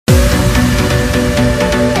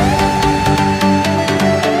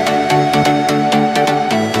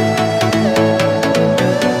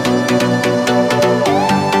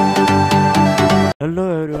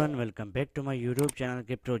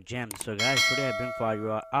crypto gems. So guys, today I bring for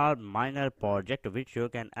you a Arb Miner project which you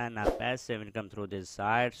can earn a passive income through this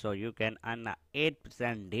site. So you can earn a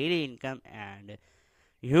 8% daily income and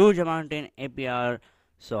huge amount in APR.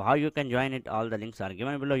 So how you can join it, all the links are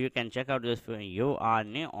given below. You can check out this if you are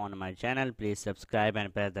new on my channel. Please subscribe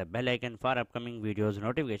and press the bell icon for upcoming videos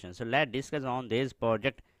notifications. So let's discuss on this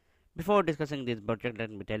project. Before discussing this project,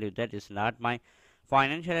 let me tell you that it's not my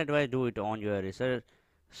financial advice. Do it on your research.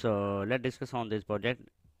 So let's discuss on this project.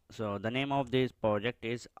 So the name of this project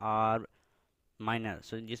is Arb Miner.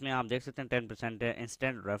 So जिसमें आप देख सकते हैं 10%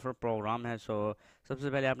 instant refer programme है. सो सबसे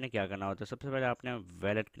पहले आपने क्या करना होता है, सबसे पहले आपने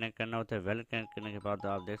वैलेट कनेक्ट करना होता है. वैलेट कनेक्ट करने के बाद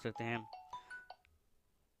आप देख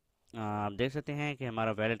सकते हैं कि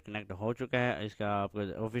हमारा वैलेट कनेक्ट हो चुका है. इसका आपको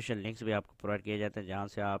ऑफिशियल लिंक्स भी आपको प्रोवाइड किए जाते हैं जहाँ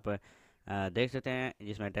से आप देख सकते हैं,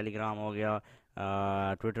 जिसमें टेलीग्राम हो गया,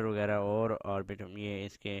 ट्विटर वगैरह और भी ये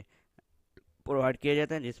इसके प्रोवाइड किए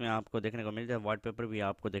जाते हैं, जिसमें आपको देखने को मिल जाता है. वाइट पेपर भी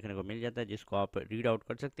आपको देखने को मिल जाता है जिसको आप रीड आउट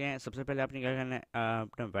कर सकते हैं. सबसे पहले आपने क्या करना है,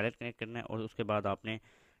 अपना वैलेट कनेक्ट करना है और उसके बाद आपने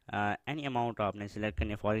एनी अमाउंट आपने सिलेक्ट करनी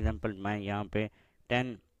है. फॉर एग्जांपल मैं यहाँ पे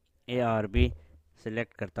 10 ARB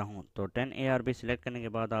सिलेक्ट करता हूँ. तो 10 ARB सिलेक्ट करने के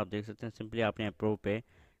बाद आप देख सकते हैं सिंपली आपने अप्रूव पे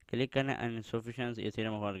क्लिक करना है. इनसफिशिएंट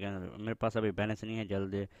इथेरियम मेरे पास अभी बैलेंस नहीं है,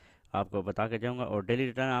 जल्द आपको बता के जाऊँगा. और डेली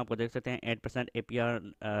रिटर्न आपको देख सकते हैं 8% APR,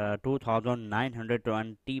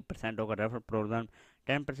 2920% होगा. Refer programme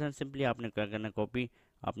 10%. सिंपली आपने क्या करना है, कॉपी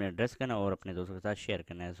आपने एड्रेस करना और अपने दोस्तों के साथ शेयर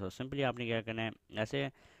करना है. सो सिंपली आपने क्या करना है, ऐसे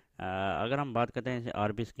अगर हम बात करते हैं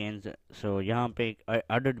आरबी स्कैन्स. सो यहाँ पे एक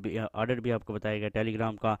ऑर्डर भी आपको बताएगा.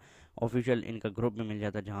 टेलीग्राम का ऑफिशियल इनका ग्रुप भी मिल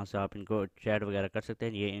जाता है जहाँ से आप इनको चैट वगैरह कर सकते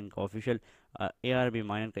हैं. ये इनका ऑफिशियल ARB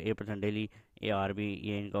माइनर का 8% डेली ARB,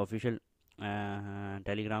 ये इनका ऑफिशियल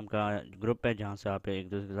टेलीग्राम का ग्रुप है जहाँ से आप एक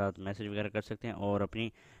दूसरे के साथ मैसेज वगैरह कर सकते हैं और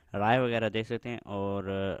अपनी राय वगैरह दे सकते हैं.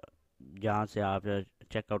 और जहाँ से आप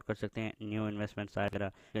चेकआउट कर सकते हैं न्यू इन्वेस्टमेंट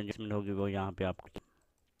वगैरह इन्वेस्टमेंट होगी वो यहाँ पे आपको.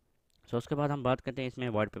 सो उसके बाद हम बात करते हैं इसमें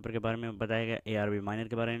वाइट पेपर के बारे में बताया गया, ARB माइनर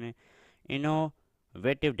के बारे में.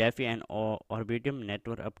 Innovative DeFi and ऑर्बिटियम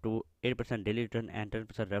network up to 8% daily return and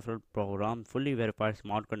 10% referral programme, fully verified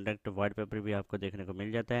smart contract. White paper भी आपको देखने को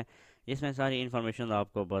मिल जाता है जिसमें सारी इन्फॉर्मेशन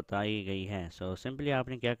आपको बताई गई है. सो सिंपली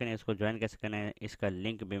आपने क्या करना है, इसको ज्वाइन कैसे करना है, इसका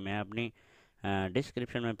लिंक भी मैं अपनी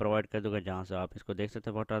डिस्क्रिप्शन में प्रोवाइड कर दूंगा जहाँ से आप इसको देख सकते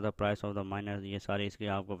हैं. What are the price of the minor, ये सारी इसकी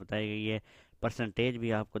आपको बताई गई है. परसेंटेज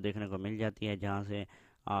भी आपको देखने को मिल जाती है जहाँ से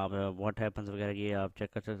आप व्हाट हैपन्स वगैरह ये आप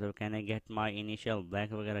चेक कर सकते हो. Can I get my initial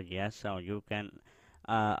back वगैरह, यस. और you can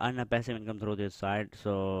earn a passive income through this site.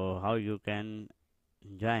 So how you can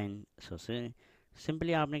join. So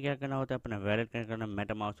simply आपने क्या करना होता है, अपना वैलेट कनेक्ट करना.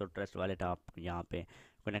 मेटामास्क और ट्रस्ट वैलेट आप यहाँ पे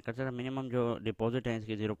कनेक्ट कर सकते हैं. मिनिमम जो डिपॉजिट है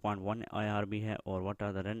इसकी 0.1 ARB है. और what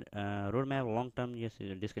are the rule map long term,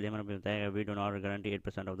 ये डिस्क्लेमर में बताएगा. We do not guarantee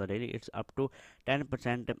 8% of the daily, it's up to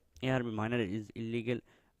 10%. ARB minor is illegal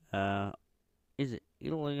is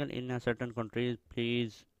illegal in a certain countries.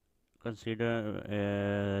 Please consider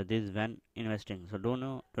this when investing. So do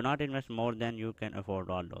not invest more than you can afford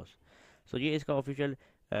all loss. So ये इसका official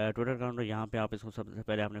Twitter account है. यहाँ पे आप इसको सबसे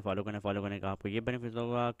पहले आपने फॉलो करने का आपको ये बेनिफिट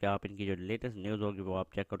होगा कि आप इनकी जो लेटेस्ट न्यूज़ होगी वो आप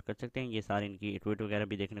चेकआउट कर सकते हैं. ये सारे इनकी ट्वीट वगैरह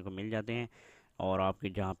भी देखने को मिल जाते हैं और आपकी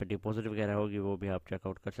जहाँ पे डिपॉजिट वगैरह होगी वो भी आप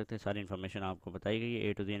चेकआउट कर सकते हैं. सारी इन्फॉर्मेशन आपको बताई गई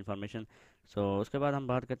है, A to Z इन्फॉर्मेशन. सो उसके बाद हम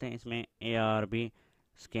बात करते हैं इसमें ARB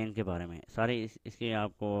स्कैन के बारे में. सारी इसकी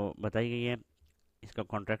आपको बताई गई है, इसका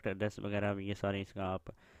कॉन्ट्रैक्ट एड्रेस वगैरह ये सारे इसका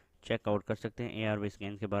आप चेकआउट कर सकते हैं. ARB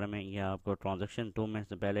स्कैन के बारे में ये आपको ट्रांजैक्शन 2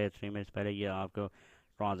 मिनट्स पहले 3 मिनट्स पहले ये आपको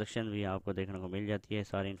ट्रांजैक्शन भी आपको देखने को मिल जाती है.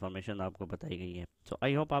 सारी इन्फॉर्मेशन आपको बताई गई है. सो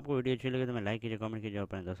आई होप आपको वीडियो अच्छी लगे तो मैं लाइक कीजिए, कमेंट कीजिए और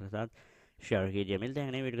अपने दोस्तों के साथ शेयर कीजिए. मिलते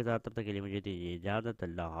हैं नई वीडियो के साथ, तब तक के लिए मुझे दीजिए इजाज़त.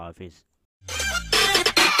 अल्लाह हाफिज़.